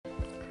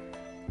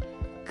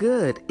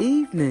Good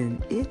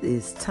evening. It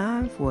is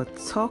time for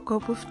Talk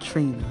Up with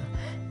Trina.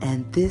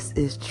 And this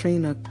is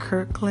Trina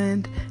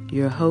Kirkland,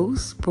 your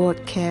host,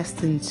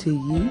 broadcasting to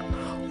you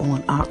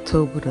on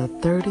October the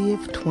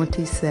 30th,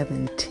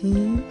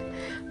 2017.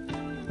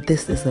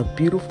 This is a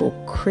beautiful,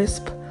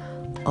 crisp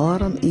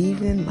autumn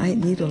evening. Might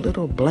need a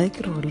little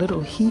blanket or a little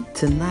heat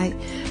tonight,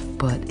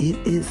 but it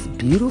is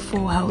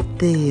beautiful out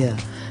there.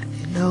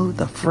 You know,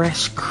 the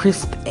fresh,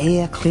 crisp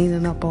air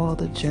cleaning up all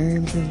the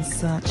germs and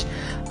such.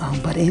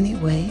 But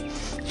anyway,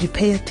 you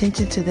pay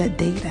attention to that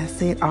date. I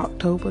said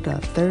October the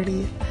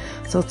 30th.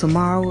 So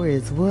tomorrow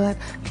is what?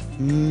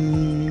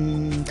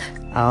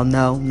 Oh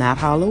no, not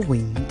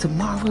Halloween.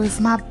 Tomorrow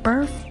is my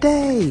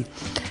birthday.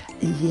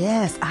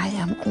 Yes, I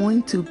am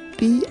going to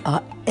be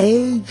an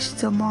age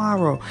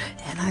tomorrow.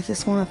 And I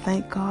just want to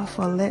thank God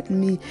for letting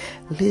me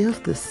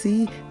live to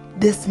see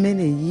this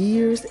many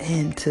years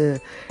and to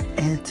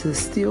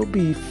still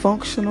be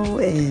functional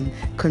and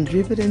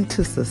contributing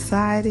to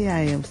society.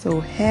 I am so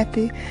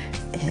happy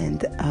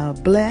and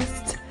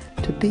blessed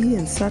to be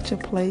in such a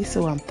place,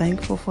 so I'm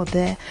thankful for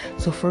that.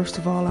 So first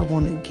of all, I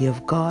want to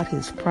give God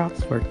his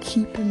props for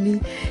keeping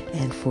me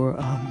and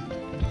for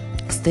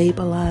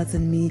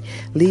stabilizing me,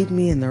 lead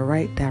me in the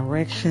right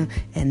direction,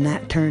 and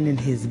not turning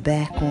his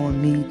back on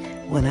me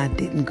when I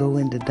didn't go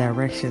in the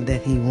direction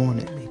that he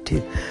wanted me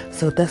to.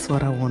 So that's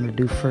what I want to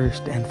do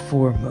first and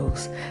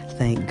foremost.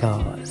 Thank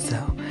God. So,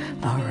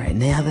 all right,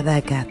 now that I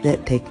got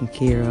that taken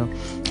care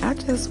of, I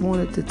just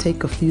wanted to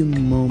take a few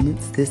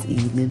moments this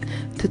evening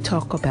to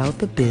talk about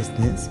the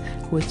business,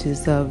 which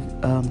is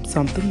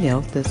something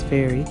else that's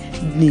very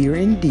near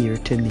and dear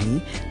to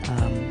me.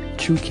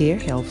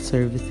 TrueCare Health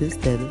Services,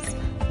 that is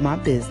my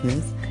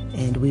business,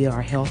 and we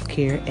are a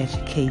healthcare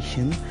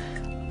education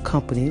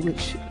company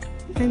which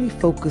mainly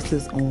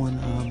focuses on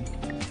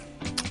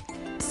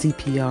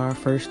CPR,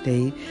 first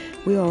aid.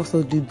 We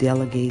also do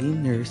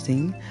delegating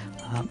nursing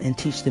and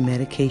teach the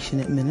medication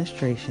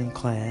administration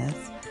class,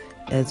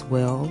 as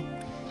well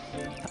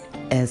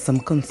as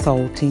some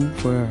consulting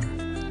for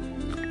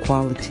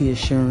quality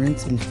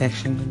assurance,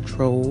 infection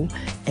control,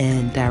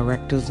 and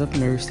directors of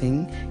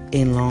nursing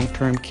in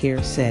long-term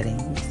care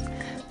settings.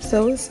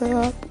 So it's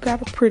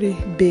got a pretty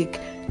big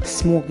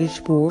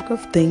smorgasbord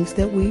of things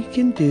that we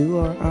can do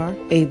or are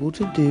able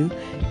to do,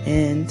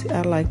 and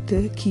I like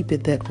to keep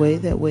it that way.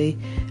 That way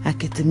I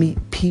get to meet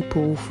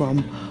people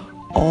from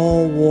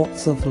all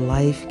walks of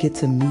life, get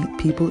to meet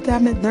people. I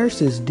mean,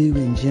 nurses do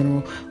in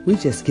general. We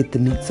just get to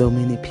meet so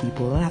many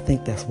people, and I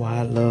think that's why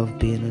I love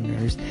being a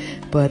nurse.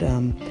 But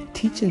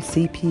teaching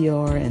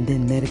CPR and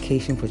then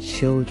medication for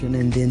children,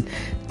 and then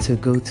to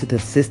go to the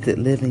assisted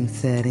living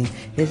setting,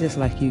 it's just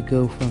like you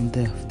go from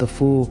the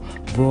full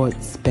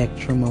broad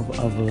spectrum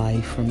of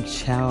life, from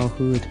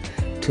childhood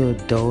to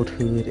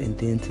adulthood and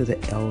then to the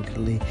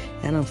elderly,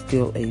 and I'm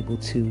still able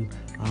to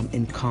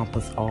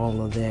encompass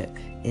all of that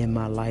in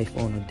my life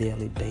on a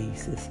daily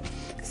basis.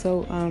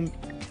 So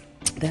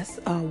that's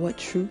what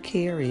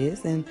TrueCare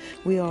is, and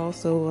we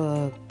also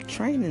a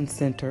training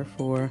center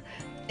for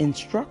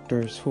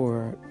instructors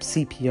for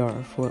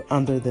CPR for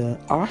under the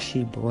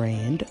ASHI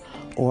brand,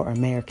 or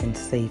American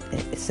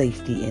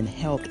Safety and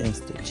Health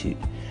Institute.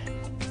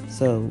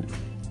 So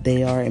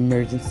they are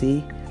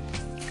emergency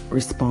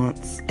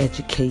response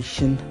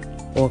education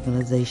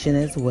organization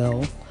as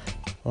well,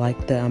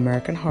 like the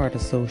American Heart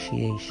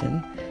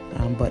Association,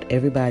 but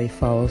everybody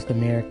follows the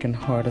American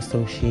Heart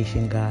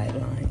Association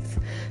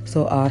guidelines.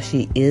 So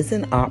ASHI is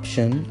an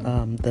option,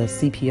 the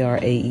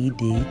CPR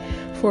AED,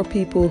 for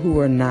people who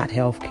are not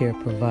healthcare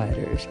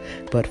providers.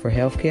 But for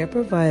healthcare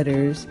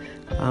providers,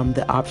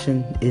 the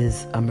option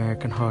is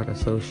American Heart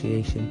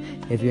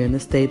Association. If you're in the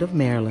state of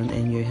Maryland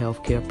and you're a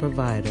healthcare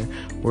provider,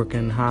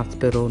 working in a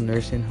hospital,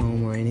 nursing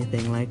home, or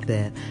anything like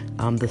that,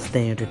 the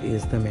standard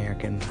is the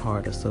American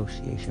Heart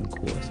Association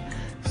course.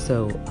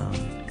 So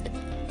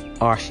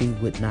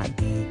ASHI would not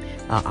be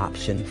an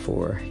option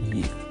for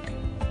you.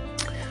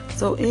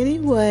 So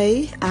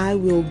anyway, I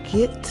will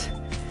get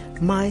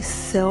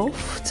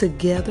myself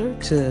together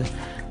to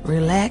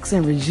relax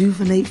and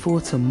rejuvenate for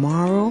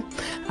tomorrow.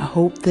 I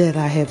hope that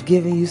I have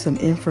given you some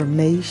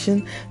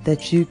information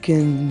that you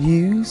can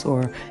use,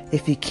 or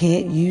if you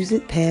can't use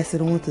it, pass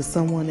it on to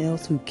someone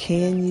else who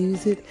can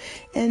use it.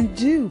 And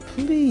do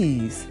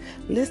please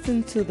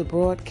listen to the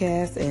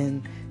broadcast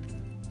and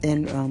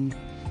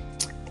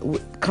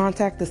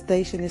contact the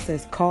station. It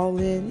says call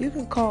in. You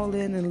can call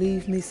in and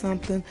leave me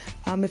something.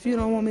 If you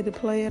don't want me to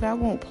play it, I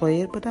won't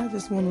play it, but I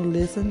just want to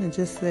listen and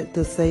just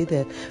to say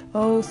that,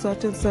 oh,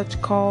 such and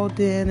such called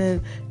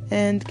in,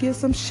 and give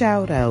some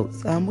shout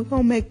outs. We're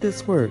going to make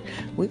this work.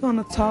 We're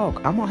going to talk.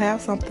 I'm going to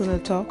have something to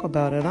talk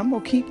about, and I'm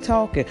going to keep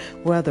talking,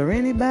 whether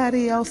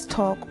anybody else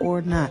talk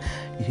or not.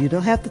 You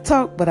don't have to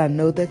talk, but I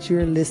know that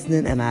you're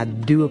listening, and I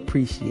do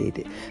appreciate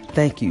it.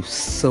 Thank you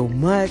so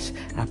much.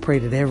 I pray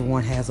that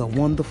everyone has a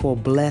wonderful,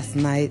 blessed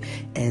night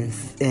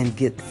and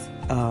gets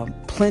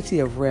plenty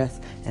of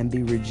rest and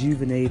be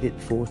rejuvenated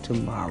for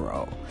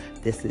tomorrow.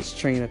 This is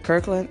Trina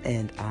Kirkland,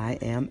 and I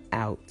am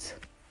out.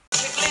 Than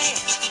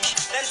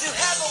to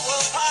have a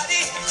world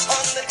party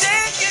on the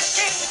day you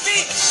came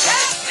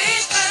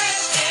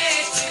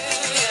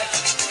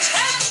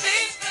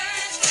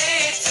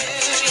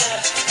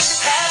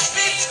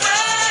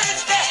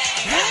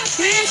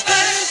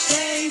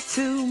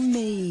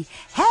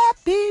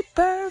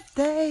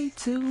birthday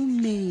to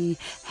me.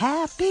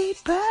 Happy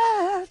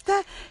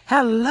birthday.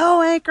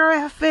 Hello, Anchor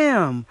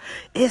FM.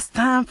 It's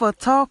time for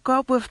Talk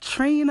Up with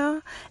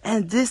Trina,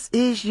 and this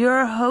is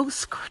your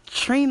host,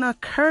 Trina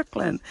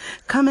Kirkland,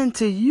 coming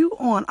to you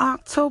on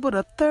October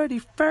the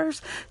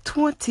 31st,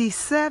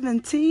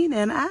 2017,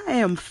 and I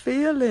am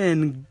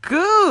feeling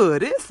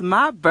good. It's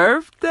my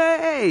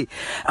birthday.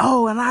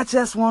 Oh, and I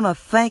just want to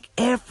thank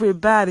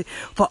everybody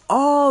for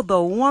all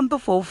the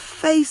wonderful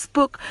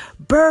Facebook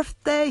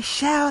birthday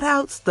shout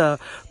outs, the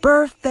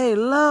birthday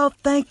love.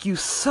 Thank you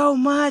so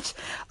much.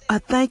 I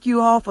thank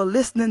you all for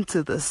listening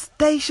to the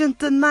station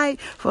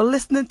tonight, for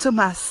listening to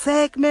my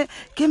segment.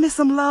 Give me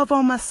some love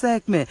on my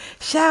segment.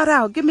 Shout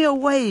out, give me a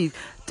wave.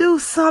 Do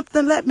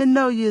something, let me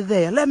know you're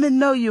there. Let me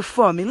know you're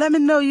for me. Let me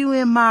know you're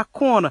in my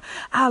corner.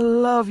 I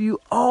love you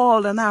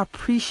all, and I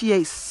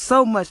appreciate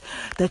so much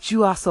that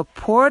you are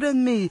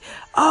supporting me.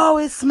 Oh,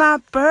 it's my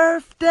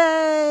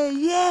birthday.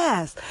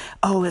 Yes.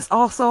 Oh, it's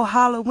also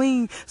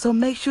Halloween, so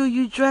make sure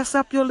you dress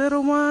up your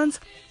little ones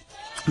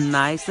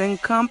nice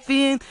and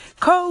comfy and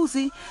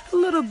cozy, a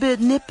little bit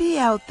nippy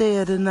out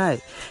there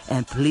tonight.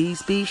 And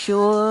please be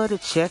sure to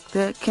check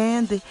that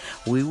candy.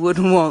 We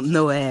wouldn't want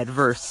no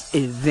adverse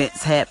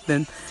events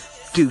happening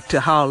due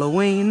to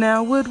Halloween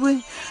now, would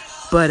we?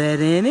 But at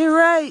any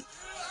rate,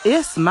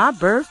 it's my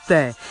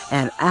birthday,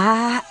 and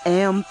I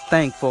am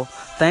thankful.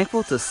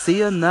 Thankful to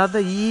see another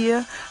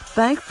year.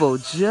 Thankful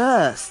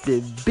just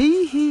to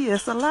be here.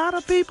 It's a lot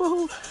of people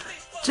who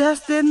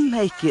just didn't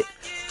make it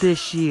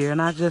this year,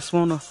 and I just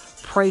want to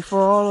pray for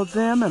all of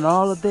them and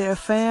all of their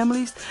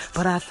families.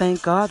 But I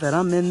thank God that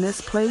I'm in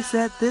this place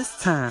at this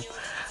time.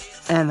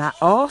 And I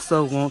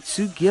also want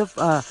to give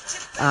a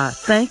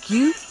thank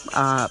you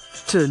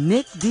to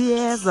Nick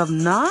Diaz of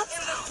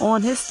Knox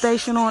on his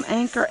station on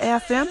Anchor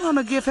FM. I'm going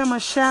to give him a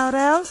shout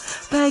out.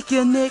 Thank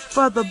you, Nick,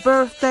 for the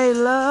birthday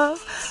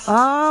love.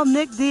 Oh,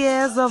 Nick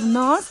Diaz of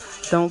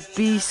Knox, don't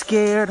be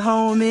scared,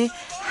 homie.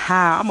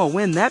 I'm going to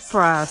win that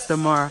prize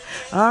tomorrow.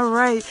 All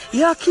right.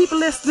 Y'all keep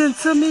listening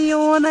to me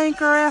on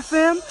Anchor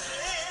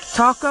FM.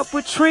 Talk Up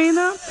with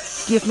Trina.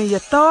 Give me your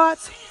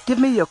thoughts. Give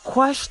me your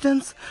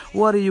questions.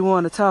 What do you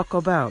want to talk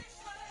about?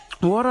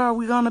 What are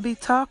we going to be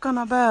talking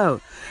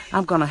about?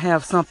 I'm going to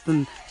have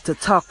something to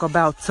talk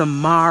about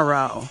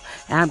tomorrow.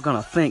 I'm going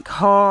to think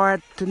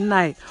hard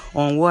tonight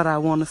on what I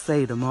want to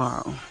say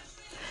tomorrow.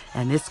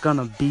 And it's going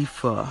to be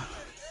for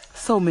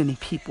so many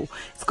people.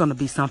 It's going to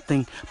be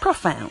something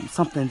profound,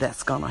 something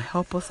that's going to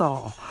help us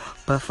all.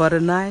 But for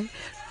tonight,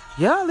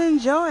 y'all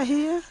enjoy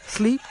here.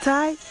 Sleep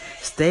tight,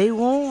 stay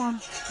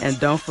warm, and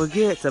don't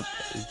forget to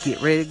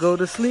get ready to go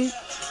to sleep.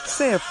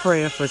 Say a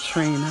prayer for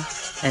Trina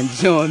and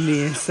join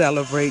me in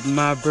celebrating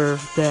my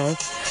birthday.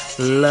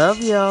 Love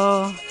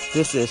y'all.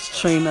 This is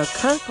Trina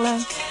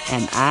Kirkland,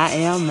 and I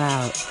am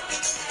out.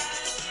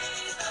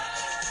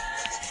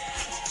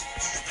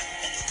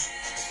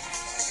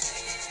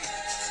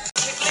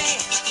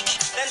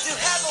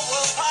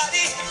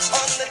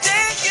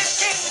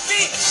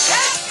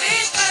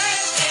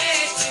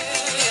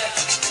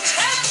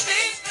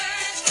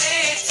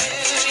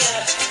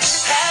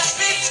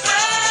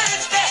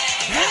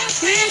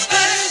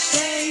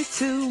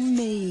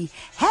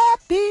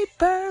 Happy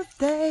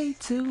birthday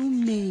to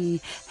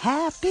me.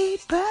 Happy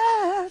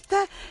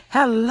birthday.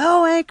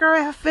 Hello, Anchor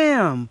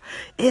FM.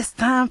 It's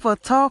time for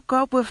Talk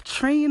Up with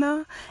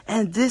Trina,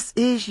 and this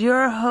is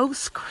your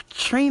host,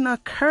 Trina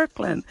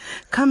Kirkland,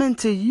 coming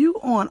to you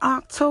on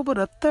October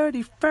the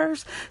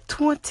 31st,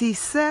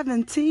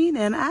 2017,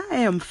 and I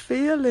am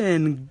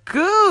feeling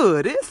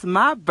good. It's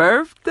my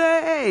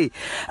birthday.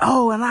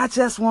 Oh, and I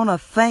just want to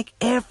thank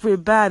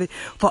everybody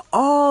for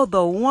all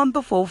the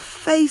wonderful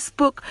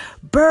Facebook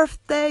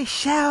birthday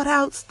shout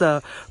outs,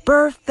 the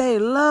birthday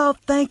love.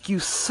 Thank you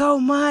so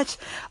much.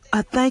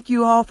 I thank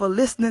you all for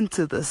listening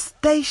to the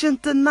station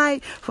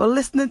tonight, for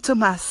listening to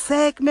my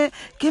segment.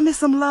 Give me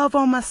some love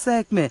on my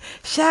segment.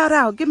 Shout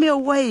out, give me a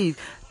wave.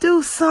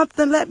 Do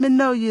something, let me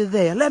know you're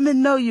there. Let me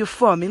know you're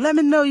for me. Let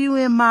me know you're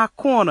in my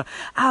corner.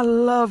 I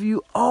love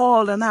you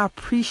all, and I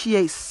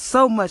appreciate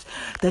so much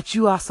that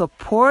you are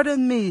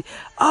supporting me.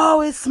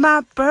 Oh, it's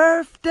my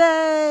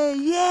birthday.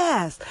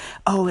 Yes.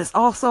 Oh, it's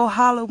also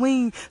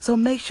Halloween, so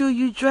make sure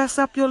you dress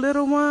up your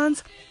little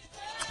ones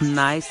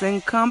nice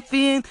and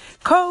comfy and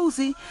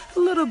cozy, a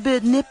little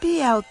bit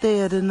nippy out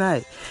there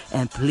tonight.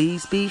 And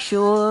please be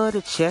sure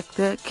to check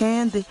that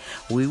candy.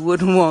 We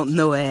wouldn't want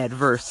no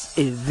adverse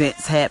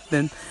events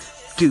happening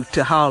due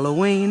to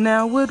Halloween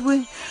now, would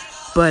we?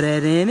 But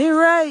at any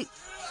rate,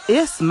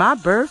 it's my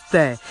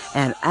birthday,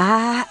 and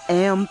I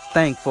am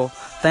thankful.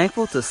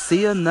 Thankful to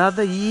see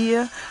another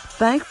year.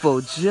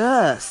 Thankful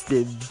just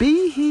to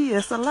be here.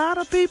 It's a lot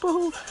of people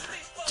who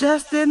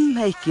just didn't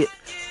make it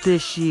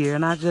this year,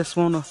 and I just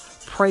want to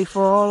pray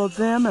for all of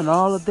them and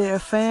all of their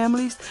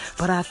families.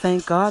 But I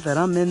thank God that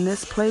I'm in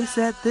this place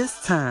at this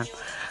time.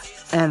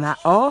 And I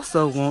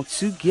also want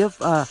to give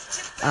a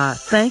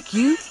thank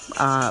you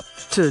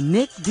to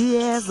Nick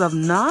Diaz of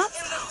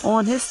Knox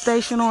on his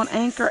station on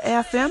Anchor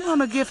FM. I'm going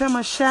to give him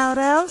a shout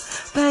out.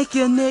 Thank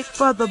you, Nick,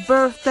 for the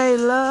birthday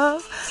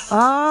love.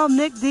 Oh,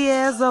 Nick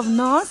Diaz of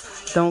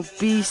North. Don't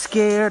be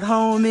scared,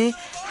 homie.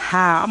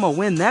 How? I'm going to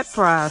win that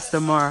prize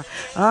tomorrow.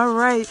 All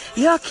right.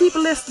 Y'all keep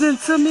listening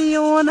to me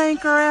on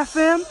Anchor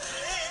FM.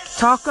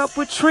 Talk up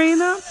with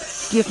Trina.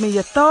 Give me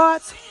your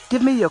thoughts.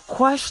 Give me your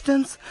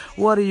questions.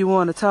 What do you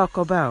want to talk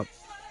about?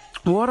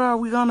 What are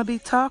we going to be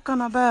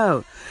talking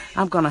about?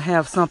 I'm going to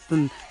have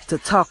something to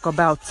talk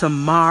about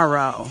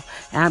tomorrow.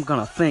 And I'm going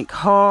to think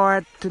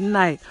hard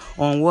tonight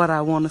on what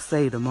I want to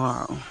say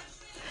tomorrow.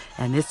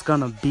 And it's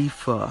going to be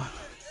for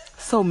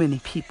so many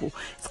people.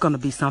 It's going to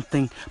be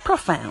something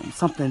profound,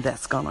 something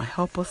that's going to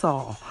help us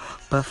all.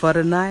 But for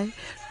tonight,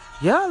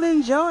 y'all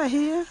enjoy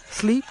here.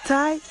 Sleep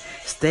tight,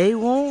 stay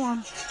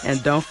warm,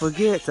 and don't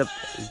forget to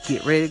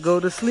get ready to go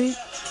to sleep.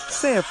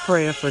 Say a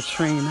prayer for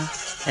Trina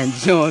and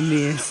join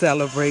me in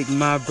celebrating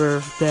my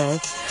birthday.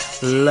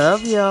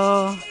 Love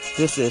y'all.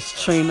 This is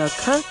Trina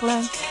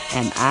Kirkland,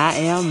 and I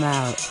am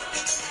out.